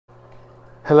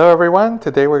Hello everyone,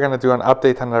 today we're going to do an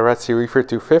update on the Red Sea Reefer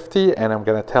 250 and I'm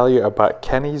going to tell you about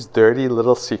Kenny's dirty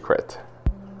little secret.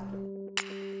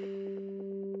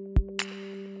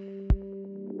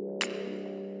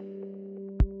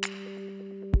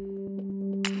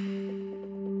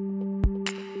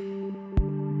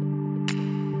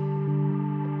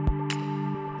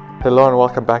 Hello and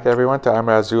welcome back everyone to I'm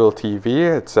Razul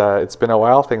TV. It's been a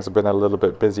while, things have been a little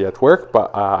bit busy at work,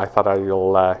 but I thought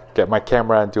I'll get my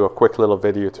camera and do a quick little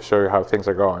video to show you how things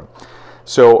are going.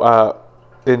 So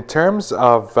in terms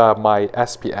of my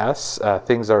SPS,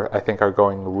 things I think are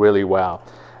going really well.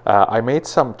 I made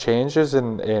some changes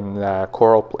in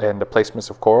coral and the placements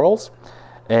of corals,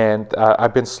 and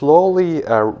I've been slowly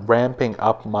ramping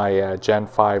up my Gen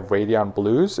 5 Radion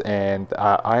Blues, and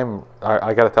I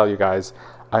gotta tell you guys,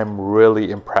 I'm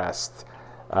really impressed.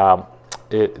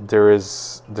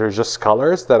 There's just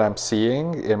colors that I'm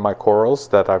seeing in my corals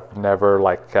that I've never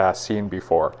seen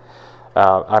before.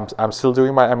 I'm still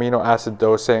doing my amino acid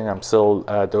dosing. I'm still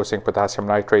dosing potassium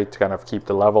nitrate to kind of keep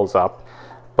the levels up.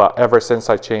 But ever since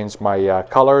I changed my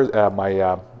colors,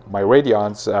 my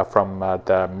radions from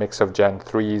the mix of Gen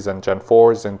 3s and Gen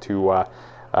 4s into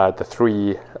the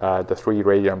three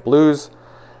Radion Blues,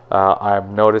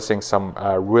 I'm noticing some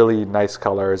really nice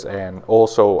colors and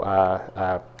also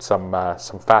some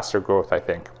faster growth, I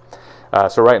think.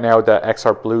 So right now the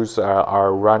XR Blues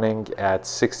are running at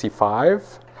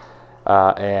 65,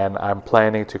 and I'm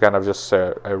planning to kind of just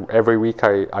every week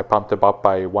I pump them up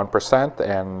by 1%,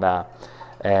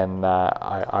 and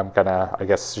I'm gonna, I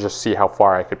guess, just see how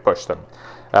far I could push them.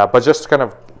 But just kind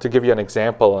of to give you an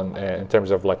example in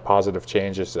terms of like positive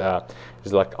changes,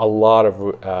 there's like a lot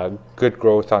of good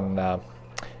growth on,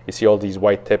 you see all these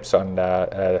white tips on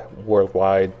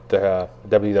worldwide,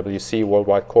 WWC,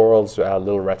 worldwide corals,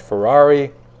 Little Red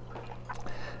Ferrari.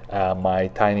 My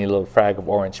tiny little frag of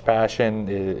Orange Passion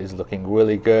is looking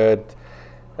really good.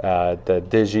 The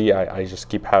Digi, I just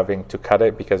keep having to cut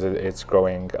it because it's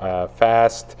growing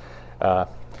fast.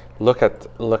 Look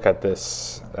at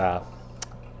this.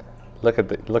 Look at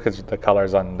the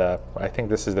colors on the, I think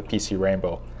this is the PC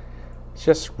Rainbow. It's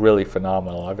just really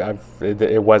phenomenal.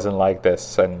 It wasn't like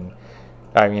this, and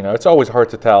you know, it's always hard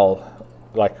to tell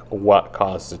like what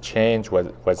caused the change.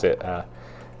 Was it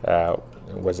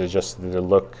just the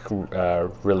look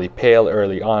really pale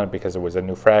early on because it was a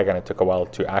new frag and it took a while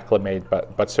to acclimate?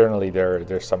 But certainly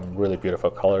there's some really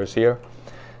beautiful colors here.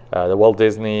 The Walt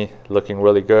Disney looking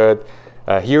really good.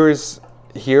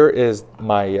 Here is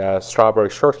my strawberry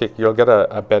shortcake. You'll get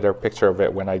a better picture of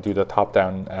it when I do the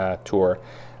top-down tour.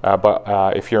 But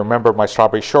if you remember, my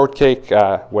strawberry shortcake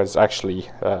was actually,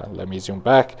 let me zoom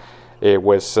back, it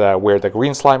was where the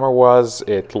green slimer was.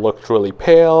 It looked really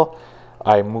pale.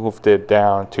 I moved it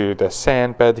down to the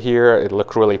sand bed here. It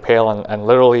looked really pale, and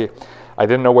literally I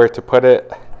didn't know where to put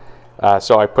it.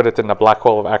 So I put it in the black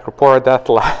hole of Acropora death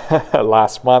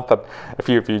last month, and a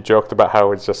few of you joked about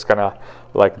how it's just gonna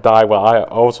like die. Well, I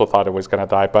also thought it was gonna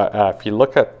die, but if you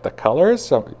look at the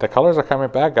colors are coming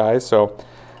back, guys. So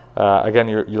again,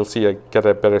 you'll get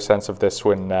a better sense of this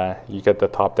when you get the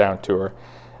top-down tour.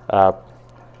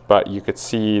 But you could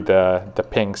see the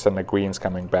pinks and the greens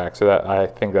coming back, so that I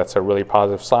think that's a really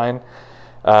positive sign.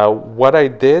 What I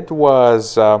did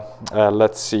was,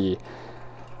 let's see.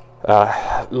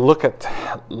 Just look at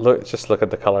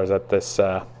the colors at this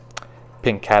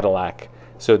pink Cadillac.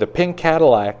 So the pink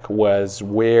Cadillac was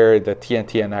where the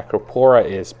TNT and Acropora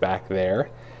is back there,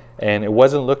 and it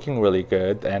wasn't looking really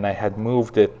good, and I had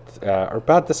moved it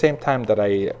about the same time that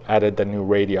I added the new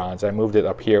Radions. I moved it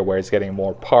up here where it's getting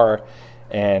more par,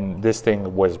 and this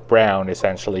thing was brown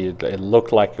essentially. It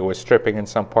looked like it was stripping in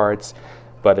some parts,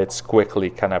 but it's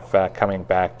quickly kind of coming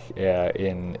back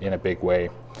in a big way.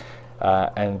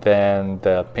 And then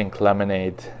the pink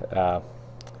lemonade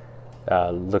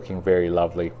looking very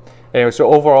lovely. Anyway,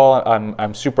 so overall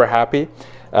I'm super happy.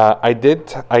 I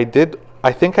think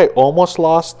I almost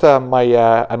lost my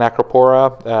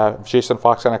Anacropora, Jason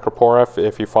Fox Anacropora.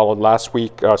 If you followed last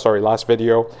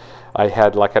video, I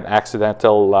had like an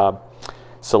accidental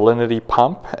salinity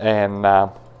pump, and I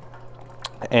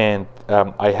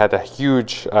had a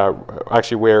huge,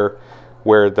 actually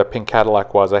where the pink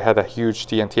Cadillac was, I had a huge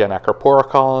TNT and Acropora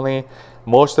colony.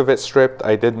 Most of it stripped.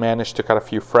 I did manage to cut a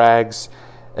few frags,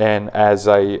 and as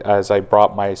I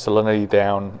brought my salinity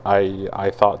down,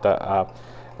 I thought that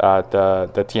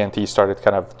the TNT started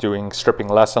kind of stripping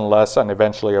less and less, and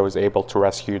eventually I was able to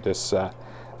rescue this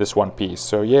one piece.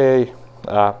 So yay!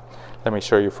 Let me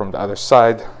show you from the other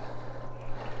side.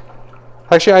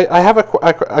 Actually, I have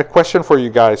a question for you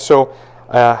guys. So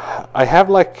I have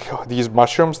like these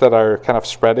mushrooms that are kind of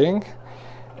spreading,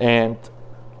 and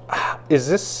is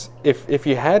this, if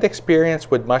you had experience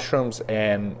with mushrooms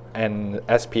and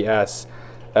SPS,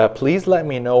 please let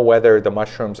me know whether the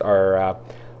mushrooms are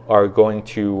going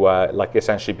to like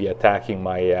essentially be attacking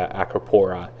my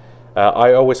acropora.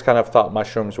 I always kind of thought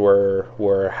mushrooms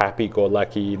were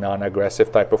happy-go-lucky,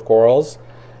 non-aggressive type of corals.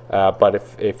 But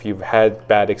if you've had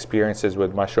bad experiences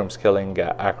with mushrooms killing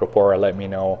acropora, let me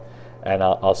know, and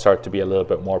I'll start to be a little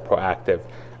bit more proactive.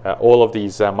 All of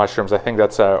these mushrooms, I think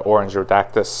that's orange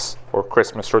rhodactis or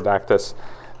Christmas rhodactis,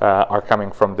 are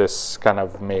coming from this kind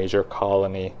of major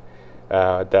colony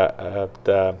that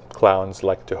the clowns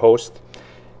like to host.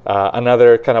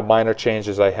 Another kind of minor change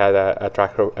is I had a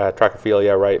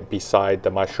Trachophilia right beside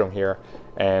the mushroom here,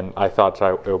 and I thought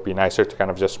it would be nicer to kind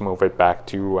of just move it back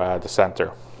to the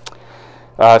center.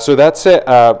 So that's it.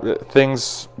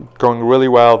 Things going really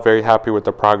well. Very happy with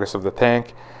the progress of the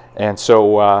tank. And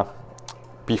so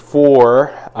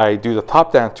before I do the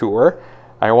top-down tour,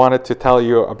 I wanted to tell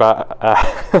you about,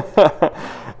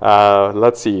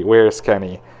 let's see, where's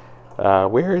Kenny?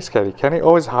 Where is Kenny? Kenny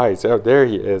always hides. Oh, there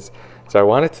he is. So I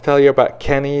wanted to tell you about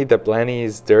Kenny the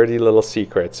Blenny's dirty little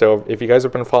secret. So if you guys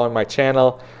have been following my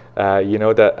channel, you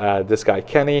know that this guy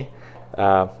Kenny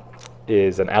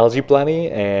is an algae blenny,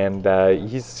 and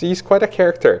he's quite a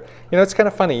character. You know, it's kind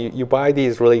of funny. You buy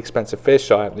these really expensive fish.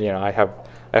 So I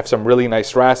have some really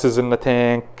nice wrasses in the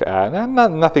tank.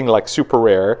 Nothing like super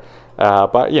rare,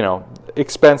 but you know,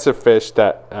 expensive fish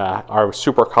that are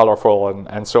super colorful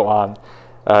and so on.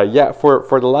 Yeah,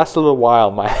 for the last little while,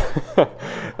 my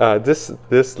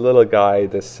this little guy,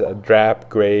 this drab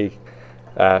gray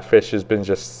fish has been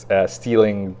just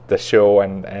stealing the show,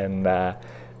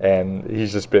 and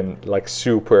he's just been like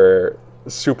super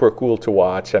cool to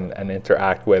watch and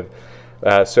interact with.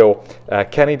 So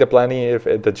Kenny the Blenny,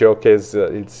 if the joke is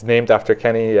it's named after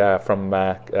Kenny from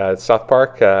South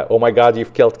Park. Oh my God,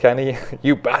 you've killed Kenny,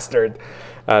 you bastard!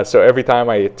 So every time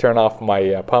I turn off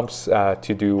my pumps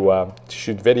to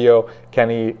shoot video,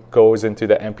 Kenny goes into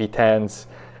the MP10s,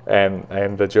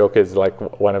 and the joke is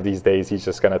like one of these days he's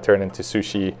just gonna turn into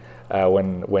sushi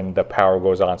when the power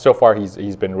goes on. So far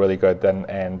he's been really good,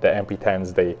 and the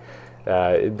MP10s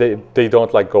they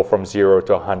don't like go from 0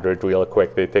 to 100 real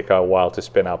quick. They take a while to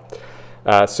spin up.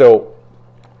 So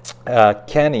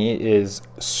Kenny is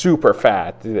super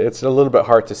fat. It's a little bit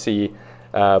hard to see.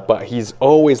 But he's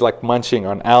always like munching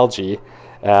on algae,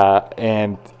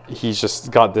 and he's just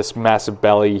got this massive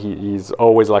belly. He's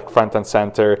always like front and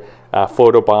center,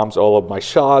 photo bombs all of my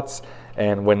shots,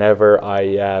 and whenever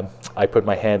I put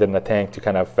my hand in the tank to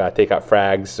kind of take out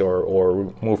frags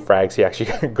or move frags, he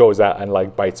actually goes out and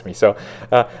like bites me. So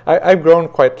I've grown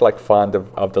quite like fond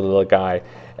of the little guy.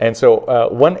 And so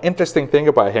one interesting thing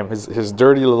about him, his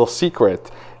dirty little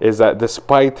secret, is that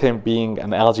despite him being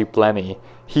an algae blenny,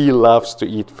 he loves to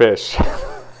eat fish.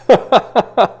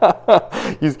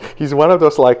 he's one of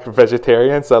those like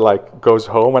vegetarians that like goes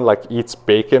home and like eats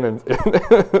bacon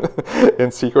in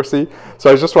secrecy. So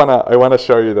I wanna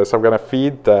show you this. I'm gonna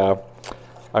feed the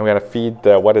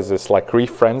what is this, like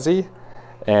Reef Frenzy,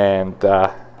 and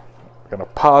I'm gonna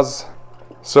pause.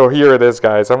 So here it is,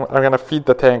 guys. I'm gonna feed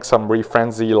the tank some Reef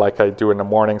Frenzy like I do in the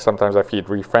morning. Sometimes I feed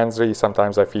Reef Frenzy,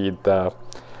 sometimes I feed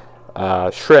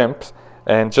shrimp.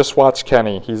 And just watch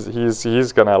Kenny.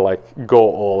 He's gonna like go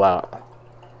all out.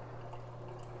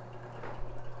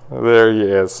 There he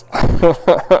is.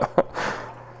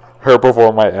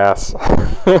 Herbivore my ass.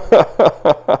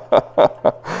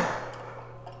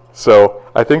 So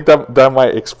I think that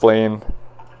might explain.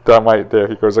 There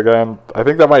he goes again. I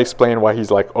think that might explain why he's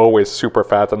like always super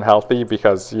fat and healthy,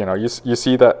 because you know you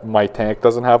see that my tank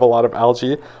doesn't have a lot of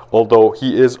algae, although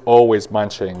he is always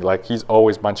munching. Like he's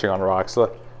always munching on rocks.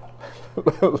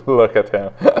 Look at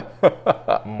him.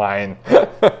 Mine.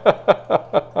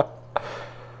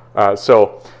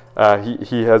 So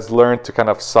he has learned to kind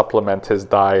of supplement his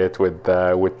diet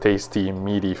with tasty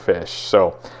meaty fish.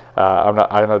 So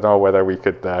I don't know whether we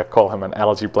could call him an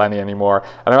algae blenny anymore.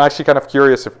 And I'm actually kind of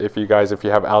curious if you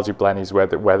have algae blennies,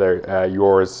 whether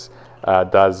yours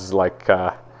does like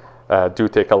do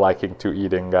take a liking to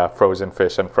eating frozen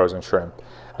fish and frozen shrimp.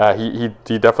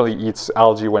 He definitely eats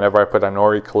algae. Whenever I put a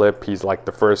nori clip, he's like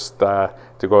the first to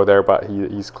go there, but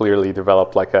he's clearly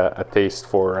developed like a taste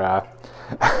for a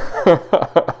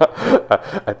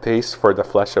taste for the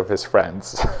flesh of his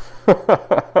friends.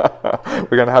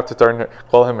 We're gonna have to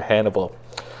call him Hannibal.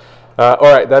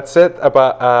 All right, that's it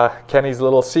about Kenny's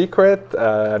little secret.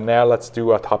 Now let's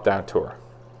do a top-down tour.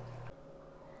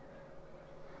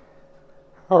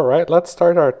 All right, let's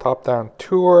start our top-down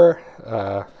tour.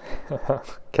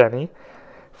 Kenny,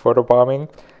 photobombing.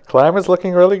 Clam is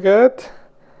looking really good.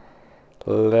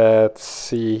 Let's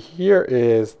see, here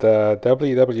is the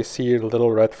WWC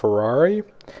Little Red Ferrari,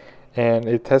 and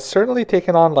it has certainly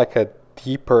taken on like a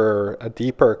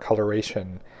deeper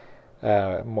coloration,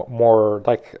 more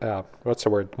like what's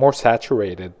the word? More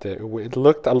saturated. It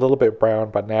looked a little bit brown,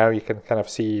 but now you can kind of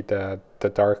see the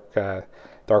dark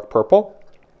purple.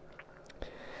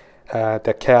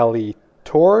 The Cali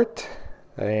Tort,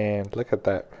 and look at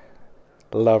that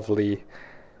lovely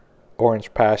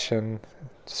orange passion.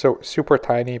 So super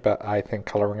tiny, but I think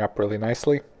coloring up really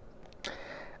nicely.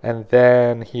 And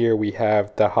then here we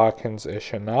have the Hawkins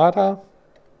Ishinada.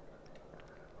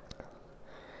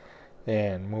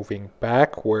 And moving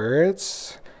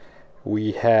backwards,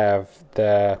 we have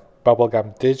the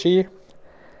Bubblegum Digi,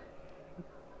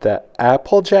 the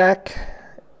Applejack,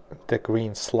 the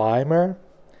Green Slimer,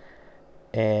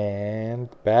 and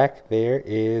back there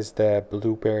is the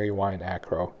Blueberry Wine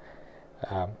Acro.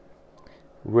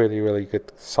 Really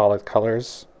good solid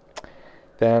colors.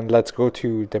 Then let's go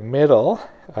to the middle.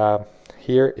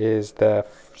 Here is the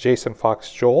Jason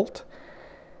Fox Jolt,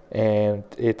 and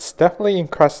it's definitely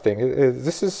encrusting.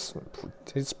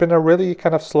 It's been a really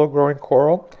kind of slow growing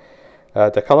coral.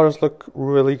 The colors look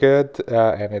really good,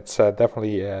 and it's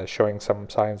definitely showing some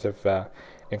signs of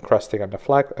encrusting on the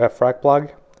frag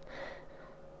plug.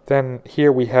 Then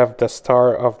here we have the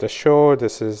star of the show.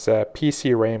 This is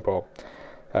PC Rainbow.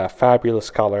 Fabulous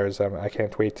colors. I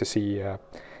can't wait to see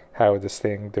how this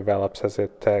thing develops as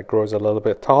it grows a little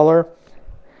bit taller.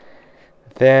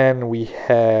 Then we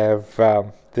have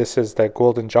this is the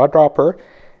Golden Jaw Dropper,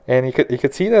 and you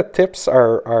could see that tips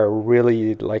are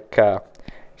really like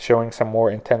showing some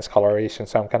more intense coloration.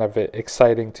 So I'm kind of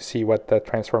exciting to see what the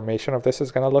transformation of this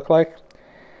is going to look like.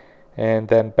 And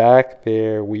then back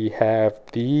there we have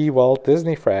the Walt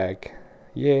Disney frag.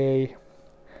 Yay!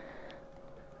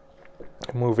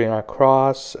 Moving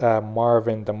across,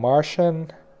 Marvin the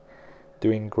Martian,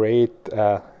 doing great.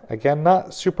 Again,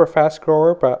 not super fast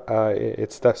grower, but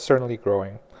it's certainly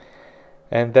growing.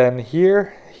 And then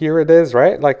here it is,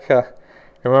 right? Like,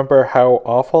 remember how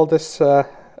awful this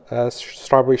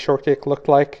strawberry shortcake looked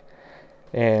like?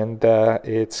 And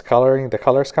it's coloring, the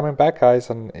color's coming back,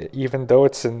 guys. And even though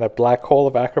it's in the black hole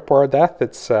of Acropora death,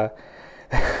 it's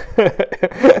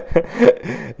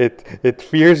it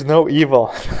fears no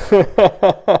evil.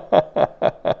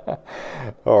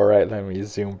 All right, let me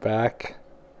zoom back.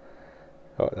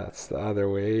 Oh, that's the other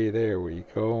way. There we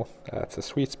go. That's a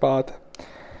sweet spot.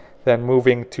 Then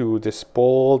moving to this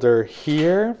boulder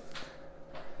here,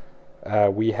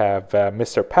 we have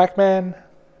Mr. Pac-Man.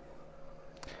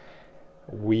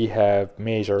 We have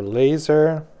Major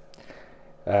Laser.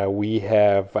 We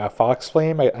have Fox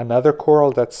Flame, another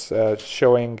coral that's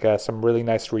showing some really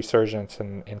nice resurgence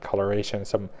in coloration,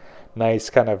 some nice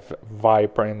kind of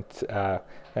vibrant,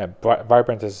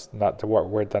 vibrant is not the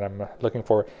word that I'm looking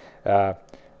for,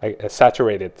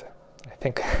 saturated, I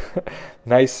think.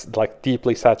 Nice, like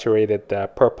deeply saturated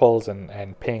purples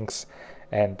and pinks,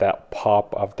 and that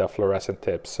pop of the fluorescent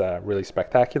tips, really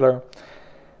spectacular.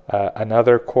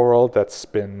 Another coral that's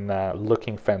been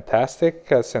looking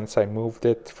fantastic since I moved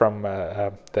it from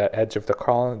the edge of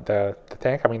the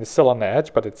tank. I mean, it's still on the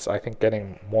edge, but it's, I think,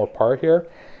 getting more par here.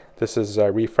 This is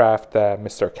Reefraft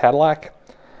Mr. Cadillac.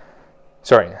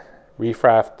 Sorry,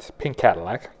 Reefraft Pink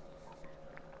Cadillac.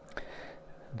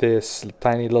 This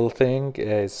tiny little thing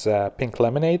is Pink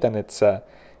Lemonade, and it's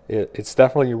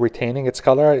definitely retaining its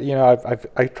color. You know,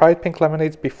 I've tried pink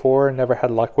lemonades before, never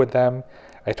had luck with them.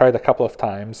 I tried a couple of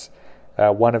times.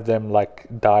 One of them like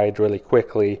died really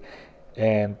quickly,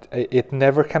 and it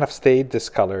never kind of stayed this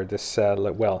color, this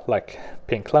well, like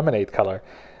pink lemonade color.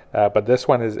 But this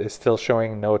one is still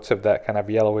showing notes of that kind of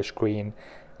yellowish green,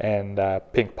 and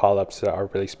pink polyps are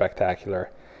really spectacular.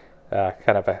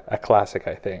 Kind of a classic,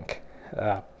 I think.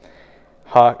 No,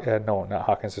 not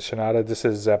Hawkins Ishinada. This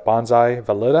is Bonsai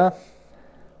Valida.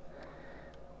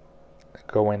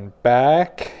 Going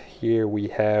back. Here we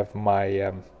have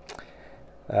my,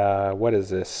 what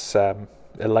is this,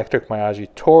 Electric Miyagi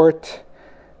Tort.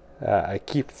 I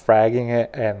keep fragging it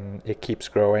and it keeps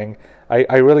growing.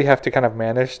 I really have to kind of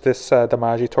manage this, the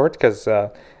Miyagi Tort, because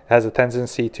it has a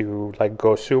tendency to like go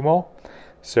sumo.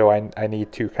 So I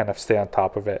need to kind of stay on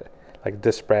top of it. Like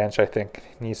this branch, I think,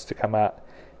 needs to come out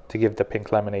to give the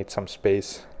pink lemonade some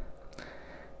space.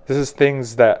 This is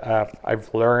things that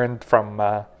I've learned from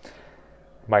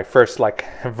my first like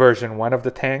version 1 of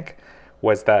the tank,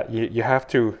 was that you have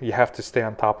to stay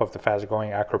on top of the fast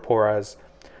growing acroporas,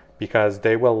 because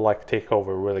they will like take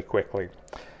over really quickly.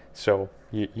 So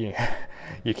you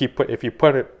keep if you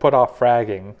put off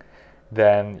fragging,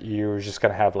 then you're just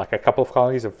gonna have like a couple of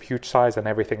colonies of huge size and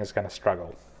everything is gonna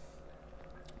struggle.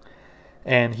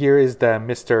 And here is the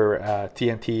Mr.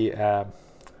 TNT.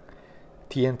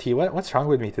 TNT. What's wrong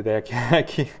with me today? I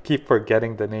keep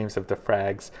forgetting the names of the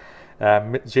frags.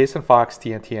 Jason Fox,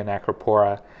 TNT, and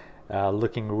Acropora,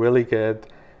 looking really good.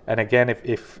 And again,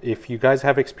 if you guys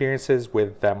have experiences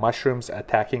with mushrooms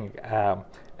attacking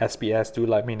SPS, do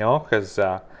let me know, because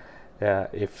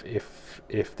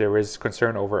if there is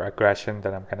concern over aggression,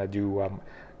 then I'm gonna do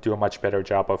a much better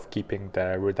job of keeping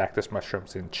the Rhodactis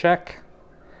mushrooms in check.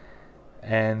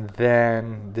 And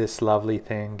then this lovely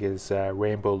thing is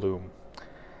Rainbow Loom.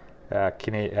 I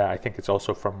think it's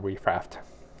also from Reef Raft.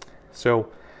 So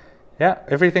yeah,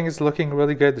 everything is looking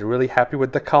really good. They're really happy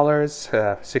with the colors.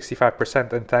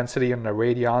 65% intensity in the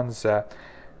Radions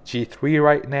G3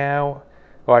 right now.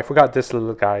 Oh, I forgot this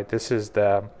little guy. This is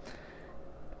the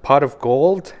pot of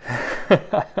gold.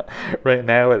 Right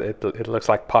now it looks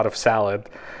like pot of salad.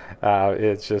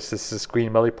 It's just, this is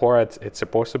green millipore. It's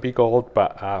supposed to be gold,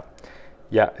 but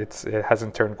yeah, it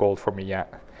hasn't turned gold for me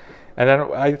yet. And then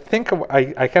I think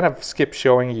I kind of skipped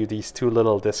showing you these two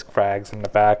little disc frags in the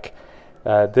back.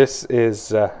 This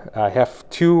is, I have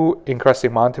two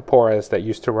encrusting Montiporas that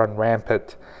used to run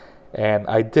rampant, and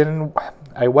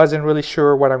I wasn't really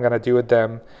sure what I'm gonna do with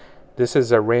them. This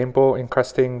is a rainbow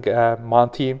encrusting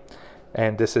Monty,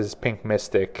 and this is pink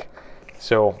mystic.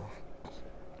 So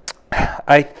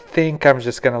I think I'm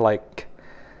just gonna like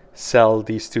sell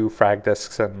these two frag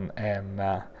discs and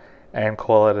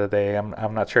call it a day.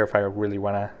 I'm not sure if I really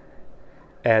want to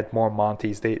add more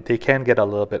Monties. They can get a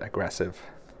little bit aggressive.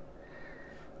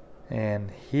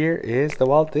 And here is the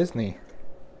Walt Disney.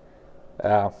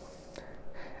 I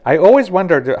always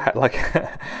wondered like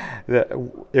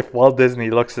if Walt Disney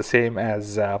looks the same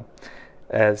as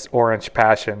Orange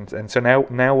Passion, and so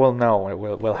now we'll know.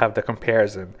 We'll have the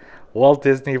comparison. Walt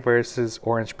Disney versus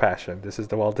Orange Passion. This is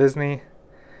the Walt Disney.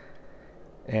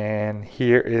 And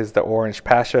here is the Orange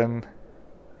Passion.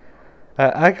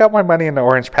 I got my money in the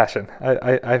Orange Passion.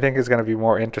 I think it's going to be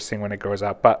more interesting when it grows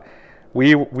up, but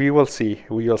we will see.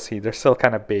 We will see. They're still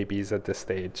kind of babies at this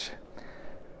stage,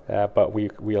 but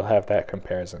we'll have that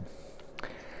comparison.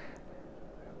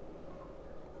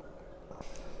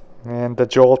 And the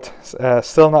Jolt,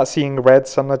 still not seeing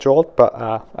reds on the Jolt, but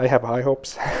I have high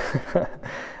hopes.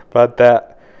 But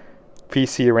that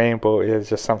PC Rainbow is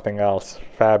just something else.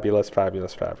 Fabulous,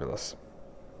 fabulous, fabulous.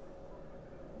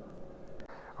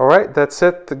 Alright, that's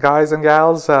it, guys and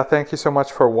gals. Thank you so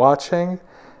much for watching.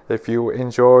 If you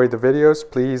enjoy the videos,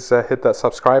 please hit that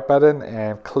subscribe button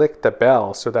and click the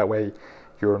bell so that way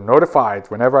you're notified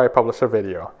whenever I publish a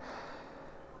video.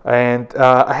 And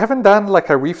I haven't done like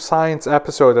a Reef Science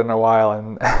episode in a while,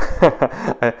 and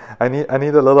I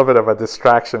need a little bit of a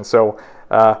distraction. So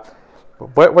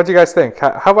what do you guys think?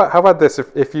 How about this?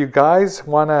 If you guys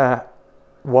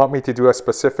want me to do a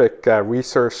specific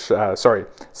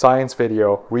science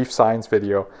video, Reef Science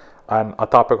video on a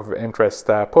topic of interest,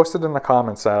 post it in the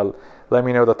comments. Let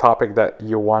me know the topic that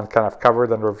you want kind of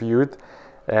covered and reviewed,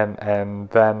 and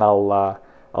then I'll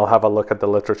have a look at the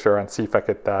literature and see if I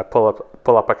could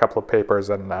pull up a couple of papers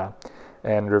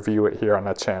and review it here on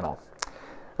that channel.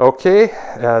 Okay,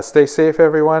 stay safe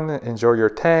everyone, enjoy your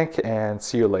tank, and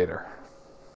see you later.